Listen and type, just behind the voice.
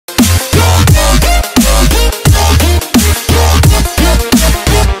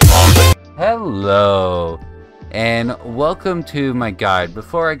and welcome to my guide.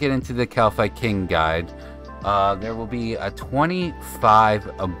 Before I get into the Kalphite King guide, there will be a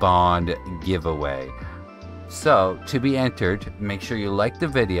 25 bond giveaway. So to be entered, make sure you like the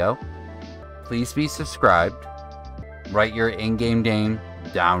video, please be subscribed, write your in-game name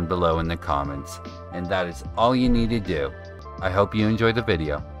down below in the comments, and that is all you need to do. I hope you enjoy the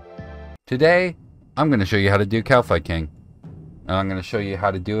video. Today I'm going to show you how to do Kalphite King, and I'm going to show you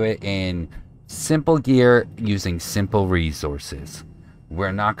how to do it in simple gear using simple resources.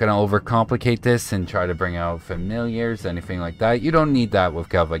 We're not going to overcomplicate this and try to bring out familiars, anything like that. You don't need that with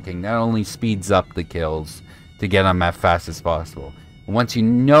Kalphite King. That only speeds up the kills to get them as fast as possible. Once you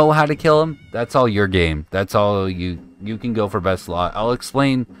know how to kill them, that's all your game. That's all you can go for best slot. I'll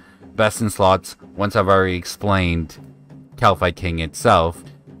explain best in slots once I've already explained Kalphite King itself,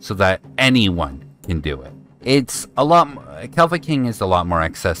 so that anyone can do it. It's a lot. Kalphite King is a lot more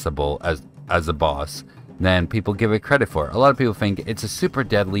accessible as a boss than people give it credit for. A lot of people think it's a super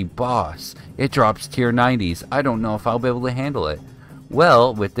deadly boss. It drops tier 90s. I don't know if I'll be able to handle it.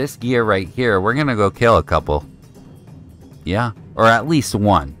 Well, with this gear right here, we're gonna go kill a couple. Yeah, or at least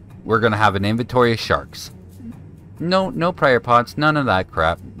one. We're gonna have an inventory of sharks. No prayer pots, none of that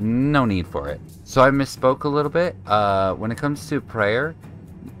crap. No need for it. So I misspoke a little bit. When it comes to prayer,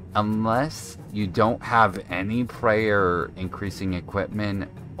 unless you don't have any prayer increasing equipment,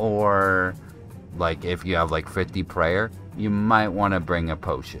 or like if you have like 50 prayer, you might want to bring a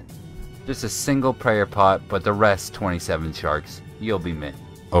potion. Just a single prayer pot, but the rest 27 sharks, you'll be mint.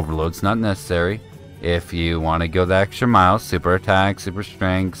 Overload's not necessary. If you want to go the extra mile, super attack, super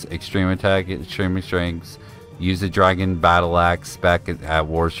strengths, extreme attack, extreme strengths, use a dragon battle axe spec at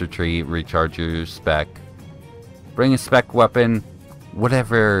War's Retreat, recharge your spec. Bring a spec weapon,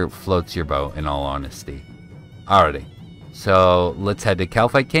 whatever floats your boat, in all honesty. Alrighty, so let's head to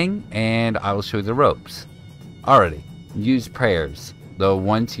Kalphite King and I will show you the ropes. Alrighty, use prayers. The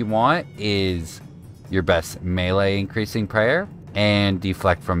ones you want is your best melee increasing prayer and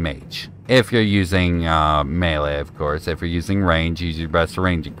deflect from mage. If you're using melee, of course. If you're using range, use your best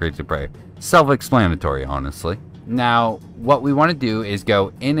range increasing prayer. Self-explanatory, honestly. Now, what we want to do is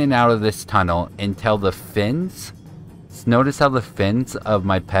go in and out of this tunnel until the fins. Notice how the fins of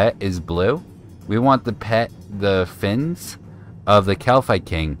my pet is blue? We want the fins of the Kalphite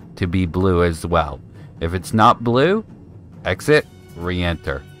King to be blue as well. If it's not blue, exit,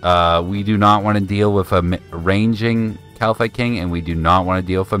 re-enter. We do not want to deal with a ranging Kalphite King, and we do not want to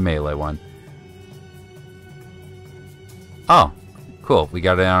deal with a melee one. Oh, cool. We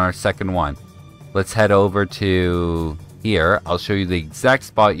got it on our second one. Let's head over to here. I'll show you the exact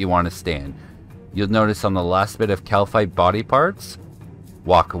spot you want to stand. You'll notice on the last bit of Kalphite body parts,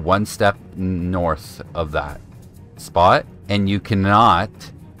 walk one step north of that spot, and you cannot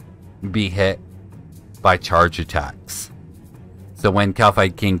be hit by charge attacks. So when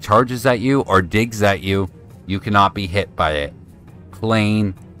Kalphite King charges at you or digs at you, you cannot be hit by it.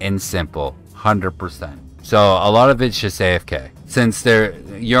 Plain and simple, 100%. So a lot of it's just AFK. Since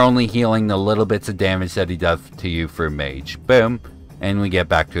you're only healing the little bits of damage that he does to you through mage. Boom, and we get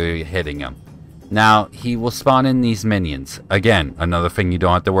back to hitting him. Now, he will spawn in these minions. Again, another thing you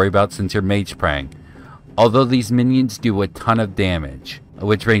don't have to worry about since you're mage praying. Although these minions do a ton of damage,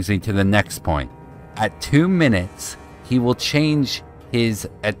 which brings me to the next point. At 2 minutes, he will change his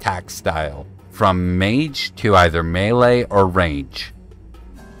attack style from mage to either melee or range.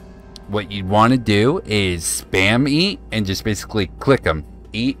 What you'd want to do is spam eat and just basically click him.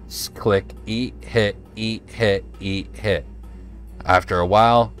 Eat, click, eat, hit, eat, hit, eat, hit. After a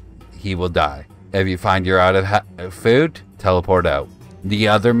while, he will die. If you find you're out of food, teleport out. The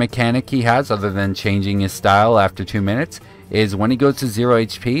other mechanic he has, other than changing his style after 2 minutes, is when he goes to 0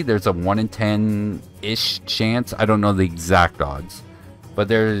 HP, there's a 1 in 10-ish chance. I don't know the exact odds, but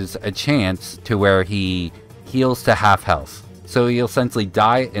there's a chance to where he heals to half health. So he'll essentially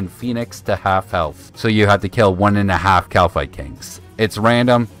die and phoenix to half health. So you have to kill 1.5 Kalphite Kings. It's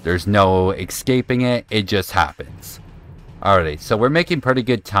random. There's no escaping it. It just happens. Alrighty, so we're making pretty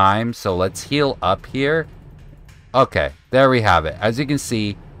good time. So let's heal up here. Okay, there we have it. As you can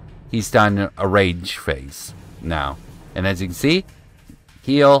see, he's done a rage phase now. And as you can see,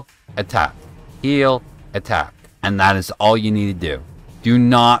 heal, attack, heal, attack. And that is all you need to do. Do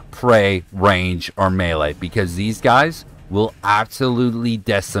not pray range or melee, because these guys will absolutely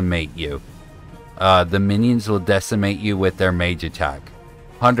decimate you. The minions will decimate you with their mage attack.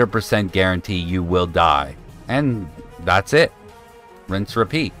 100% guarantee you will die. And that's it. Rinse,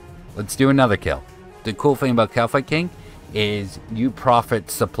 repeat. Let's do another kill. The cool thing about Kalphite King is you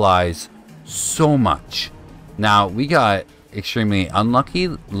profit supplies so much. Now, we got extremely unlucky,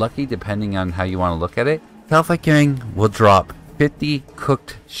 lucky depending on how you want to look at it. Kalphite King will drop 50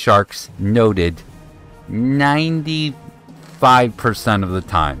 cooked sharks noted 95% of the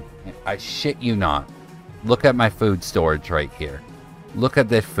time. I shit you not. Look at my food storage right here. Look at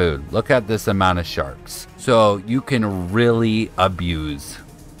this food. Look at this amount of sharks. So you can really abuse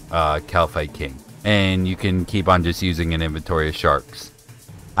Kalphite King. And you can keep on just using an inventory of sharks.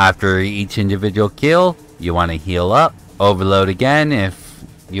 After each individual kill, you want to heal up. Overload again if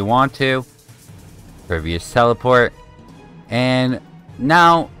you want to. Previous teleport. And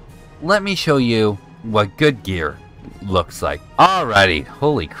now, let me show you what good gear looks like. Alrighty.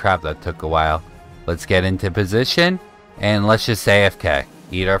 Holy crap, that took a while. Let's get into position. And let's just say AFK.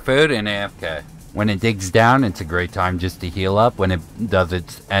 Eat our food and AFK. When it digs down, it's a great time just to heal up. When it does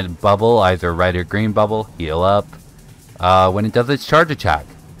its end bubble, either red or green bubble, heal up. When it does its charge attack,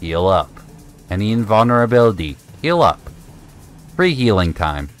 heal up. Any invulnerability, heal up. Free healing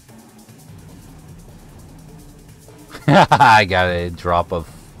time. I got a drop of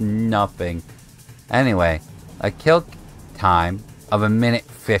nothing. Anyway, a kill time of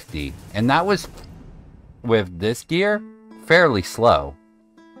 1:50. And that was, with this gear, fairly slow.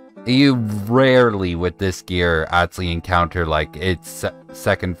 You rarely with this gear actually encounter like its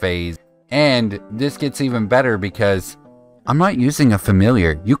second phase. And this gets even better because I'm not using a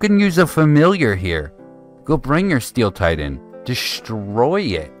familiar. You can use a familiar here. Go bring your Steel Titan. Destroy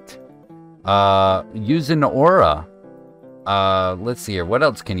it. Use an aura. Let's see here. What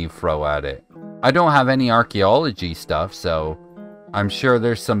else can you throw at it? I don't have any archaeology stuff, so I'm sure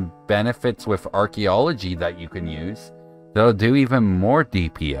there's some benefits with archaeology that you can use. That'll do even more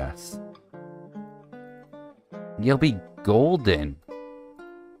DPS. You'll be golden.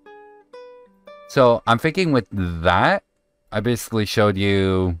 So I'm thinking with that, I basically showed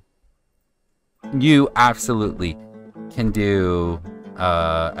you absolutely can do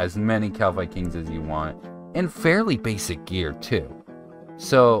as many Kalphite Kings as you want in fairly basic gear too.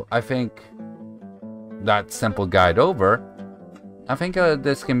 So I think that simple guide over. I think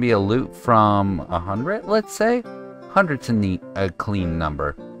this can be a loot from 100, let's say. 100's a clean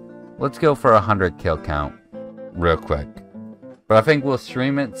number. Let's go for 100 kill count real quick. But I think we'll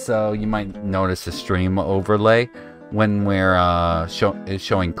stream it, so you might notice a stream overlay when we're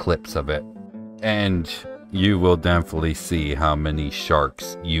showing clips of it. And you will definitely see how many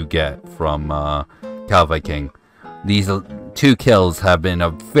sharks you get from Kalphite King. These 2 kills have been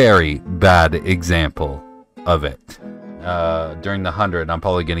a very bad example of it. During the 100, I'm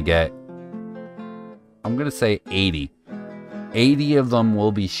probably going to get, I'm going to say 80. 80 of them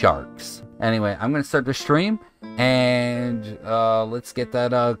will be sharks. Anyway, I'm going to start the stream, and let's get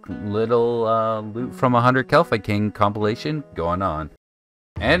that little loot from 100 Kalphite King compilation going on.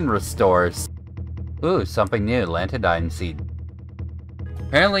 And restores. Ooh, something new, Lantidine Seed.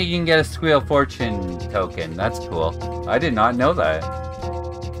 Apparently you can get a Squeal Fortune token. That's cool. I did not know that.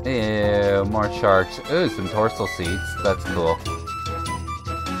 Ew, more sharks. Ooh, some Torsal Seeds. That's cool.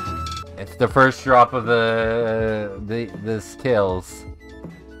 It's the first drop of the skills.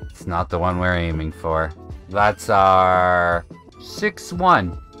 It's not the one we're aiming for. That's our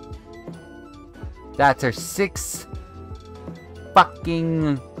 6-1. That's our 6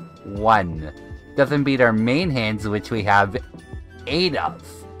 fucking 1. Doesn't beat our main hands, which we have 8 of.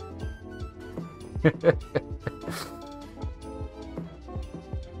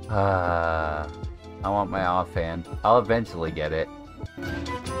 I want my offhand. I'll eventually get it.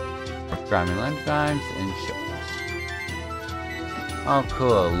 Grinding lens times and shoulders. Oh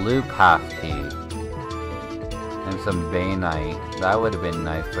cool, loop half key. And some Bainite. That would have been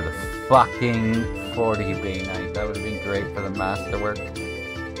nice for the fucking 40 Bainite. That would have been great for the masterwork.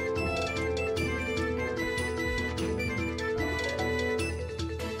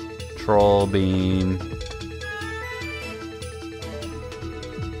 Troll beam.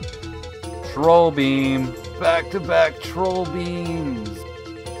 Troll beam. Back to back troll beams.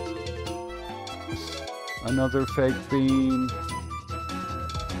 Another fake beam.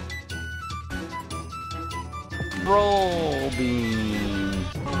 Troll beam.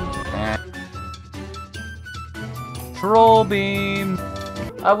 And troll beam.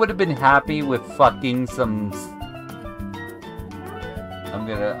 I would have been happy with fucking some. I'm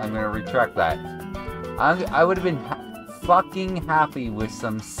gonna retract that. I would have been fucking happy with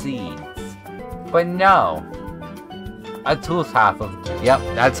some seeds, but no. A tool's half of. Yep,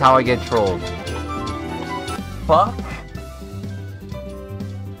 that's how I get trolled. Fuck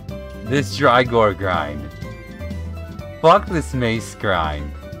this Drygore grind. Fuck this mace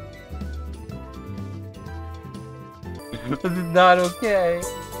grind. This is not okay.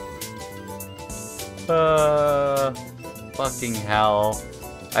 Fucking hell.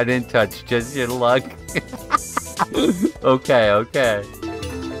 I didn't touch just your luck. Okay, okay.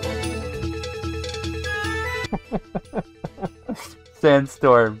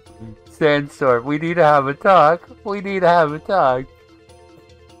 Sandstorm. Sandstorm. We need to have a talk. We need to have a talk.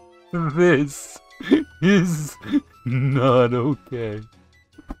 This is not okay.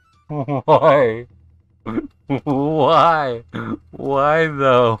 Why? Why? Why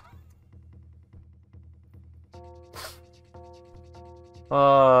though?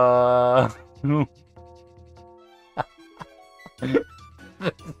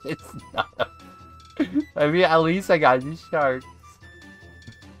 It's not. I mean, at least I got these sharks.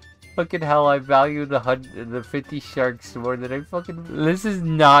 Fucking hell, I value the 50 sharks more than I fucking. This is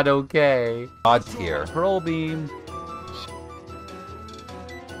not okay. God tier. Pearl beam.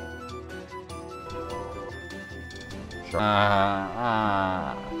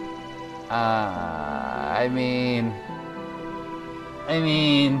 I mean,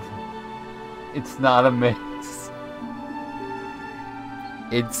 it's not a mix.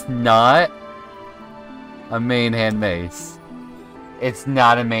 It's not a main hand mace. It's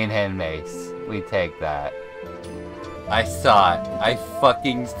not a main hand mace. We take that. I saw it. I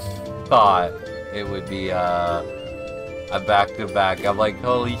fucking thought it would be a back-to-back. I'm like,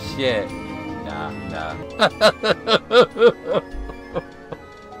 holy shit. Nah.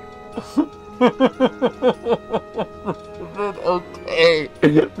 Okay.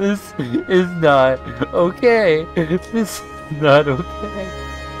 This is not okay. This is not okay.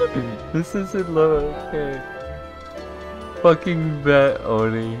 This isn't low okay. Fucking bet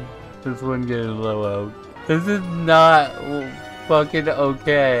Oni. This one getting low out. This is not fucking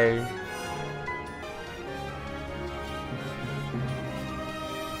okay.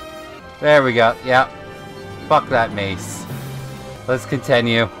 There we go. Yep. Fuck that mace. Let's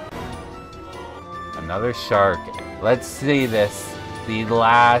continue. Another shark. Let's see this. The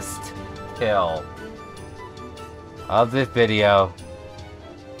last kill of this video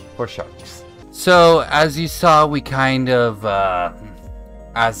for sharks. So, as you saw, we kind of,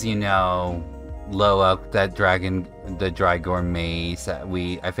 as you know, low up that the Drygor mace.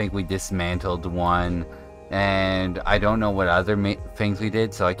 I think we dismantled one, and I don't know what other things we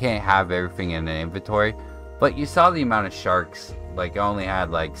did, so I can't have everything in an inventory. But you saw the amount of sharks. Like, I only had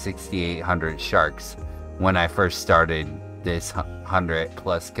like 6,800 sharks when I first started this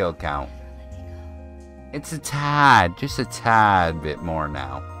 100+ kill count. It's a tad, just a tad bit more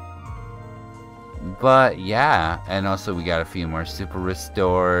now. But yeah, and also we got a few more super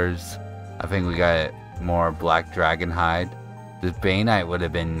restores. I think we got more black dragon hide. This Baneite would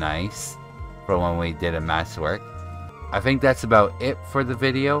have been nice for when we did a mass work. I think that's about it for the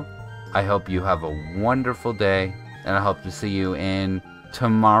video. I hope you have a wonderful day, and I hope to see you in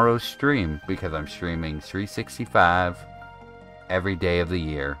tomorrow's stream, because I'm streaming 365 every day of the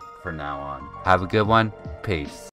year from now on. Have a good one. Peace.